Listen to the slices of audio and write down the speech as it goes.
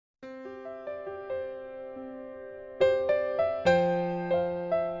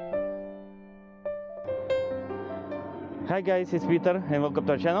Hi guys, it's Peter and welcome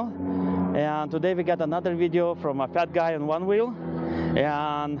to our channel. And today we got another video from a fat guy on Onewheel.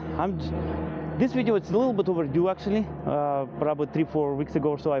 And this video is a little bit overdue actually. Probably 3-4 weeks ago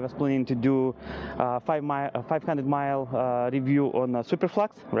or so I was planning to do a 500-mile review on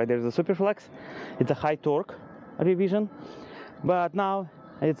Superflux. Right there's a Superflux. It's a high torque revision. But now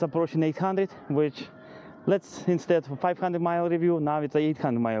it's approaching 800, which let's instead of 500-mile review, now it's a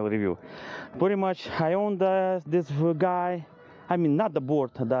 800-mile review. Pretty much I own this guy, I mean not the board,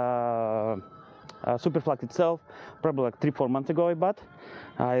 the Superflux itself, probably like 3-4 months ago I bought.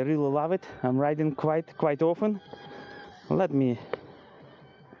 I really love it. I'm riding quite often. Let me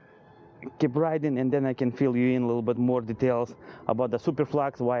keep riding and then I can fill you in a little bit more details about the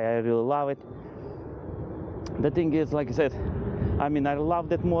Superflux, why I really love it. The thing is, like I said, I mean I love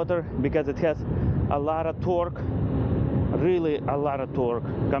that motor because it has a lot of torque, really a lot of torque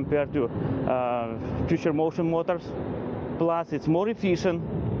compared to future motion motors. Plus it's more efficient.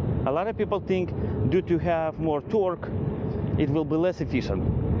 A lot of people think due to have more torque it will be less efficient,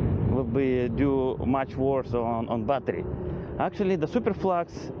 will be do much worse on battery. Actually the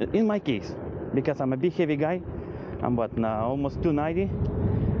Superflux, in my case, because I'm a big heavy guy, I'm what now almost 290,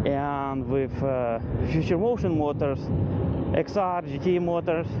 and with future motion motors, XR, GT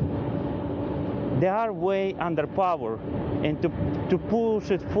motors, they are way under power, and to push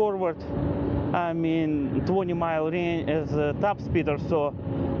it forward, I mean 20-mile range as a top speed or so,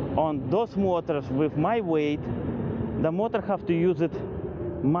 on those motors with my weight, the motor have to use it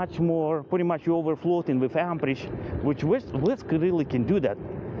much more, pretty much overfloating with amperage, which VESC really can do that,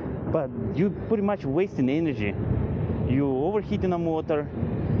 but you pretty much wasting energy, you overheating a motor,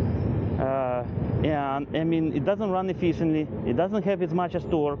 and I mean it doesn't run efficiently, it doesn't have as much as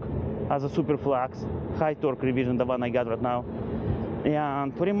torque as a Superflux, high torque revision, the one I got right now,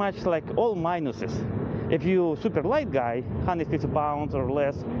 and pretty much like all minuses. If you super light guy, 150 pounds or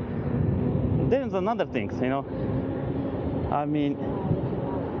less, there's another things, you know. I mean,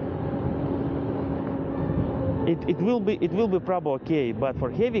 it will be probably okay, but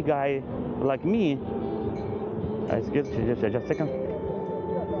for heavy guy like me, excuse me, just a second.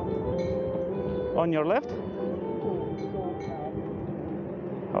 On your left.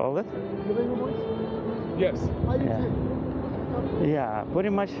 All that? Yes. Yeah, pretty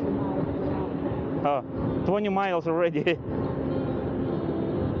much 20 miles already.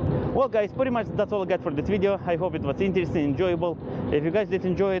 Well guys, pretty much that's all I got for this video. I hope it was interesting, enjoyable. If you guys did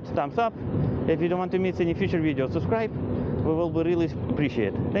enjoy it, thumbs up. If you don't want to miss any future videos, subscribe. We will be really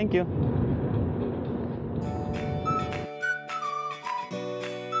appreciate it. Thank you.